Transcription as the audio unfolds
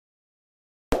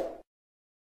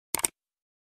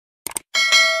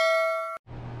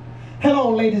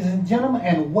Hello, ladies and gentlemen,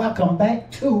 and welcome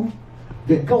back to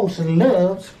The Gholston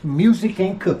Loves Music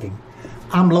and Cooking.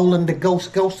 I'm Lolan the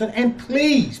Gholston, and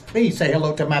please say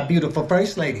hello to my beautiful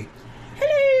first lady.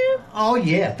 Hello. Oh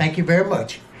yeah, thank you very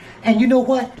much. And you know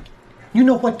what? You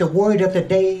know what the word of the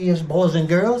day is, boys and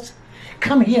girls?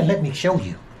 Come here, let me show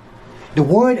you. The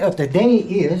word of the day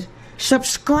is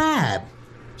subscribe.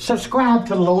 Subscribe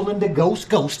to Lolan the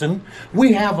Gholston.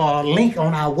 We have a link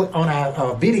on our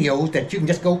videos that you can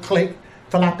just go click,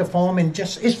 fill out the form, and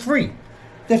it's free.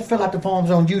 Just fill out the forms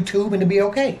on YouTube and it'll be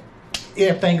okay.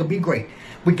 Everything will be great.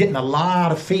 We're getting a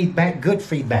lot of feedback, good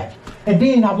feedback. And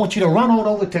then I want you to run on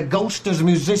over to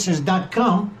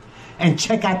ghostmusicians.com and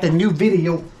check out the new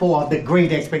video for the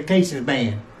Great Expectations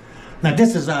Band. Now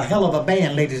this is a hell of a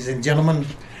band, ladies and gentlemen.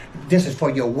 This is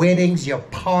for your weddings, your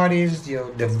parties,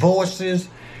 your divorces,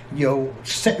 you're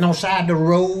sitting on side the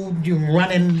road, you're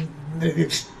running,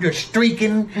 you're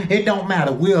streaking. It don't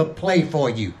matter. We'll play for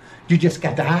you. You just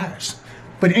got to hire us.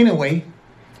 But anyway,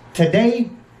 today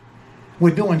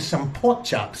we're doing some pork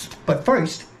chops. But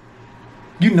first,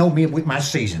 you know me with my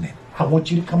seasoning. I want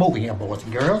you to come over here, boys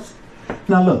and girls.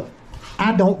 Now look,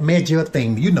 I don't measure a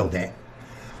thing. You know that.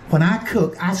 When I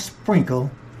cook, I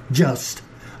sprinkle just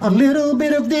a little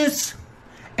bit of this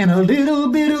and a little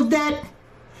bit of that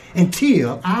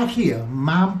until I hear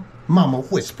my mama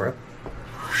whisper,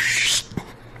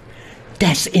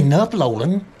 "That's enough,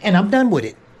 Lolan," and I'm done with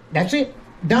it. That's it.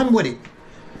 Done with it.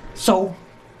 So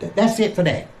that's it for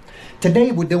that.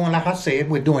 Today we're doing, like I said,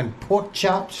 we're doing pork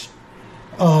chops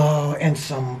and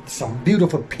some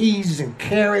beautiful peas and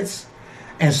carrots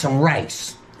and some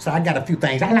rice. So I got a few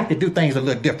things. I like to do things a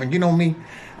little different. You know me?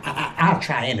 I'll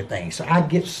try anything. So I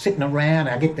get sitting around,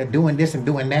 I get to doing this and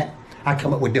doing that. I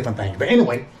come up with different things. But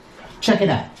anyway, check it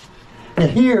out. Now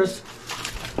here's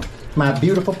my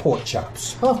beautiful pork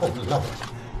chops. Oh, Lord.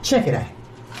 Check it out.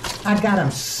 I got them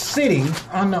sitting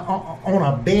on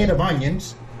a bed of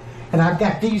onions, and I've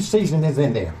got these seasonings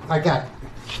in there. I got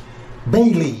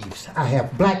bay leaves. I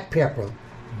have black pepper,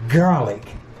 garlic.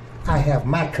 I have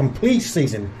my complete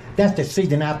seasoning. That's the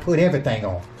seasoning I put everything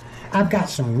on. I've got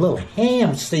some little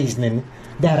ham seasoning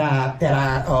that I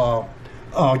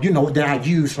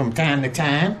use from time to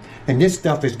time, and this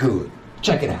stuff is good.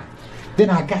 Check it out. Then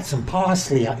I got some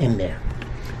parsley in there.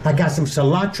 I got some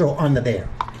cilantro under there.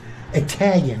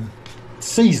 Italian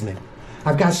seasoning.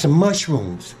 I've got some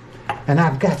mushrooms, and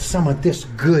I've got some of this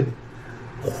good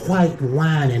white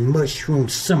wine and mushroom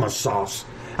simmer sauce.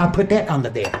 I put that under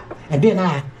there, and then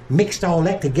I mixed all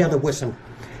that together with some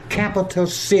Capital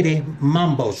City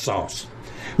Mambo sauce.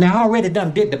 Now I already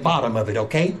did the bottom of it,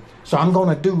 okay? So I'm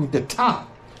gonna do the top,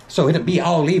 so it'll be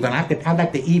all even. I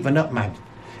like to even up my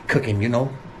cooking, you know,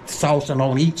 saucing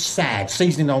on each side,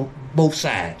 seasoning on both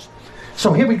sides.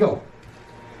 So here we go.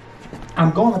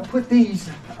 I'm gonna put these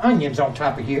onions on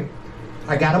top of here.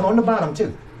 I got them on the bottom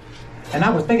too. And I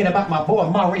was thinking about my boy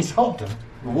Maurice Holton,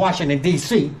 Washington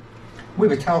D.C. We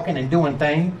were talking and doing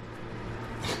things.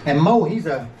 And Mo,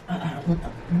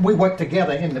 we work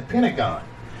together in the Pentagon.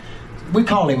 We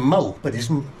call him Mo, but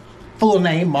his full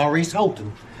name, Maurice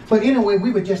Holton. But anyway, we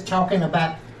were just talking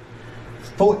about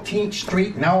 14th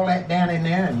Street and all that down in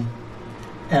there,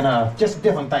 and just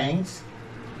different things.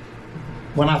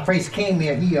 When I first came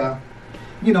there, he helped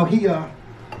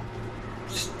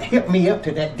me up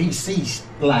to that D.C.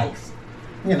 life,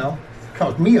 you know,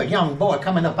 because me, a young boy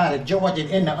coming up out of Georgia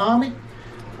in the Army,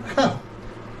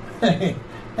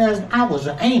 I was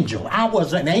an angel. I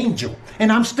was an angel.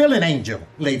 And I'm still an angel,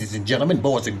 ladies and gentlemen,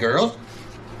 boys and girls.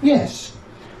 Yes.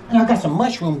 And I got some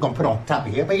mushrooms gonna put on top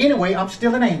of here. But anyway, I'm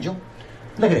still an angel.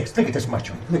 Look at this. Look at this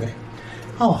mushroom. Look at it.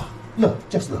 Oh, look.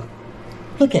 Just look.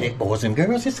 Look at it, boys and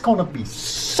girls. It's gonna be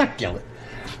succulent.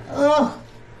 Oh,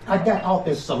 I got all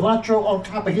this cilantro on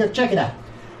top of here. Check it out.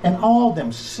 And all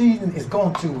them seasoning is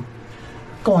going to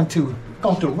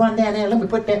run down there. Let me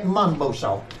put that mambo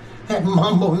sauce. That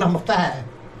mambo number 5.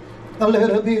 A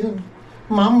little bit of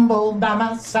mambo by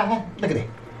my side. Look at that.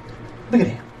 Look at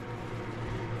that.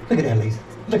 Look at that, ladies.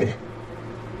 Look at that.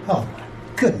 Oh my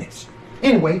goodness.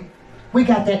 Anyway, we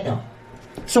got that done.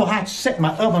 So I set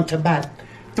my oven to about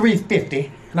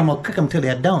 350, and I'm gonna cook them till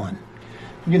they're done.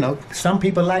 You know, some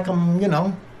people like them, you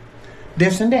know,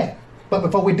 this and that. But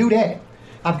before we do that,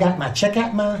 I've got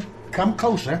come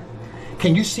closer.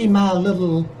 Can you see my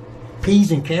little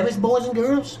peas and carrots, boys and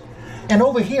girls? And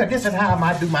over here, this is how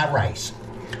I do my rice.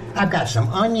 I've got some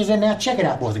onions in there. Check it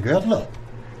out, boys and girls. Look.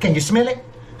 Can you smell it?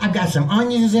 I've got some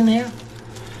onions in there.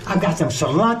 I've got some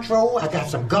cilantro. I've got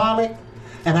some garlic.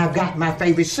 And I've got my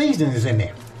favorite seasonings in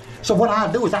there. So what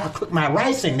I'll do is I'll cook my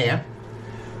rice in there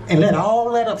and let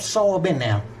all that absorb in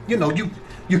there. You know,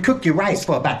 you You cook your rice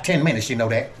for about 10 minutes, you know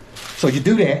that. So you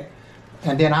do that,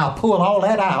 and then I'll pull all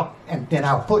that out, and then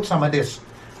I'll put some of this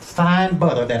fine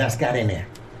butter that I've got in there.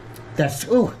 That's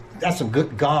some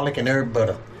good garlic and herb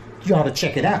butter. You ought to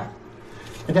check it out.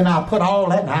 And then I'll put all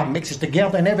that and I'll mix it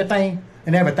together and everything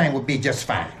will be just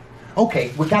fine.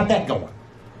 Okay, we got that going.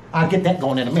 I'll get that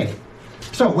going in a minute.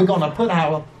 So we're gonna put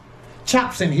our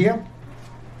chops in here,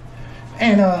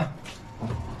 and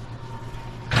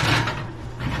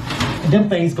them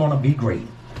things gonna be great.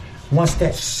 Once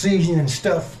that seasoning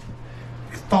stuff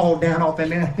fall down off in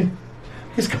there,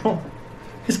 it's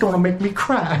gonna make me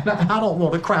cry. I don't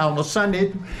want to cry on a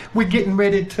Sunday. We're getting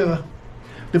ready to,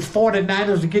 the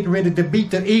 49ers are getting ready to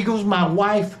beat the Eagles. My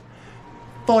wife,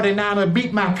 49ers,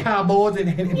 beat my Cowboys, and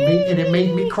it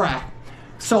made me cry.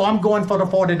 So I'm going for the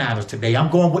 49ers today. I'm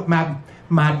going with my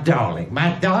darling,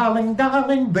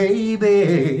 darling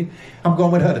baby. I'm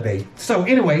going with her today. So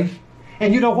anyway,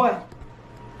 and you know what?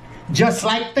 Just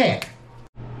like that.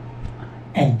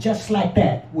 And just like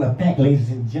that, we're back, ladies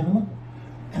and gentlemen.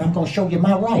 And I'm going to show you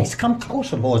my rice. Come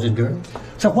closer, boys and girls.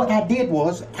 So what I did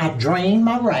was I drained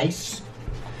my rice,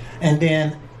 and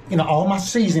then, you know, all my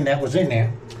seasoning that was in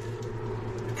there,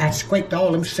 I scraped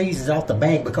all them seasonings off the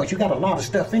bag, because you got a lot of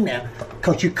stuff in there,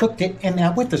 because you cooked it in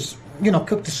there with the, you know,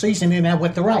 cooked the seasoning in there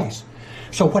with the rice.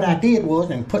 So what I did was,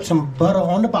 and put some butter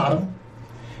on the bottom,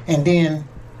 and then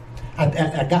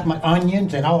I got my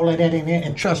onions and all of that in there,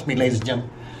 and trust me, ladies and gentlemen,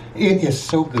 it is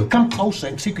so good. Come closer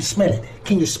and see if you can smell it.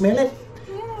 Can you smell it?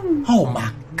 Oh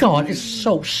my God, it's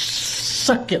so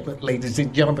succulent, ladies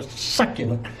and gentlemen,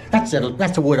 succulent. That's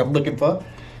the word I'm looking for.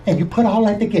 And you put all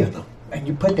that together, and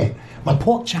you put that. My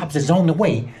pork chops is on the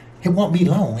way. It won't be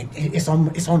long. It's on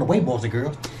the way, boys and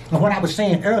girls. And what I was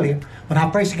saying earlier, when I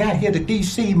first got here to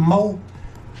DC, Mo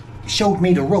showed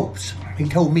me the ropes. He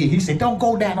told me, he said, don't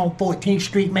go down on 14th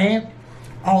Street, man.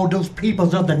 All those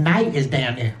peoples of the night is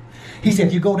down there. He said,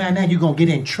 if you go down there, you're going to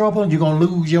get in trouble and you're going to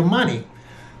lose your money.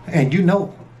 And you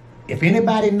know, if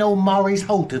anybody know Maurice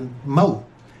Holton, Mo,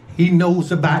 he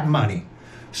knows about money.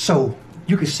 So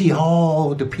you can see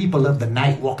all the people of the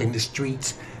night walking the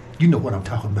streets. You know what I'm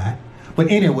talking about.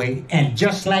 But anyway, and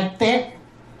just like that,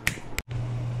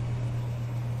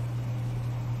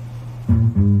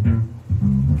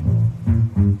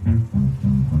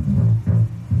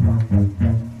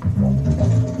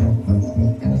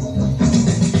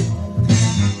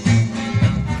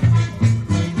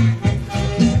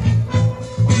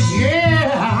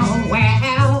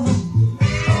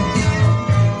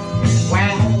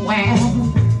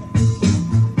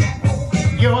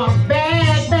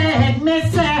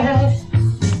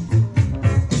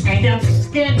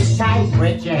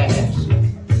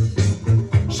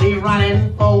 she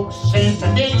running folks into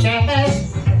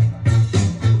ditches,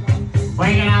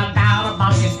 bringing out a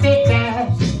bunch of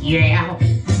stitches, yeah.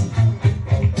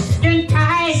 Skin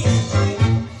tight,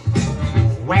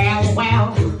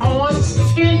 well, horns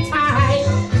skin tight,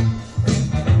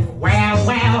 well,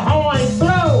 horns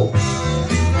blue,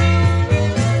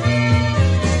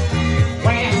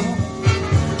 well,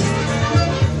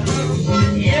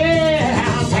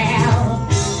 yeah, well.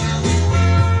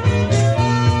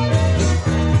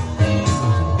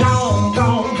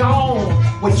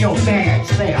 With your bad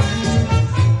self.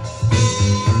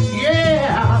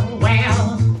 Yeah,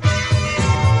 well,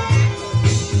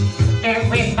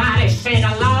 everybody sing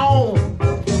along.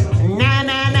 Na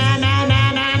na na na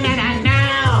na na na na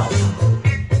now.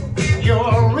 You're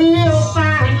a real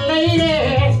fine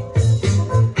lady,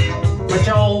 but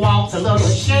your walk's a little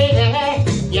shady.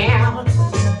 Yeah,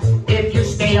 if you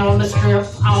stay on the strip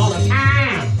all the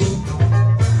time,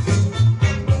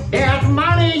 there's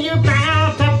money you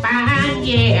bound to find.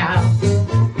 Yeah,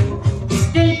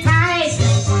 skin tight,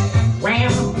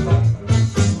 well,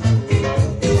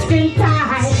 skin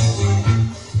tight,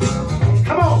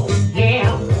 come on,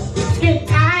 yeah, skin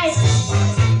tight,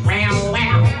 well,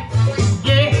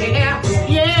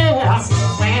 yeah,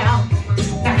 well,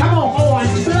 now come on,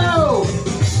 horns, blow.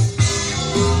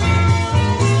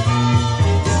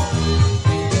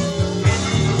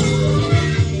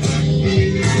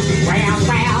 Well.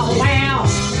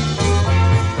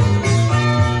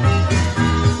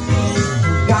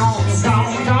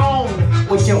 Gone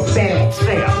with your bad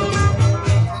self.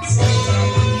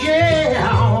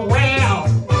 Yeah, well,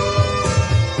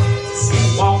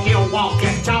 walk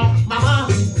your talk, mama.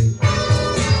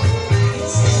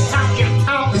 Talk your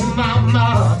talk,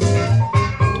 mama.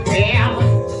 Yeah,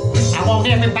 I want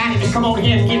everybody to come over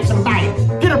here and get some bites.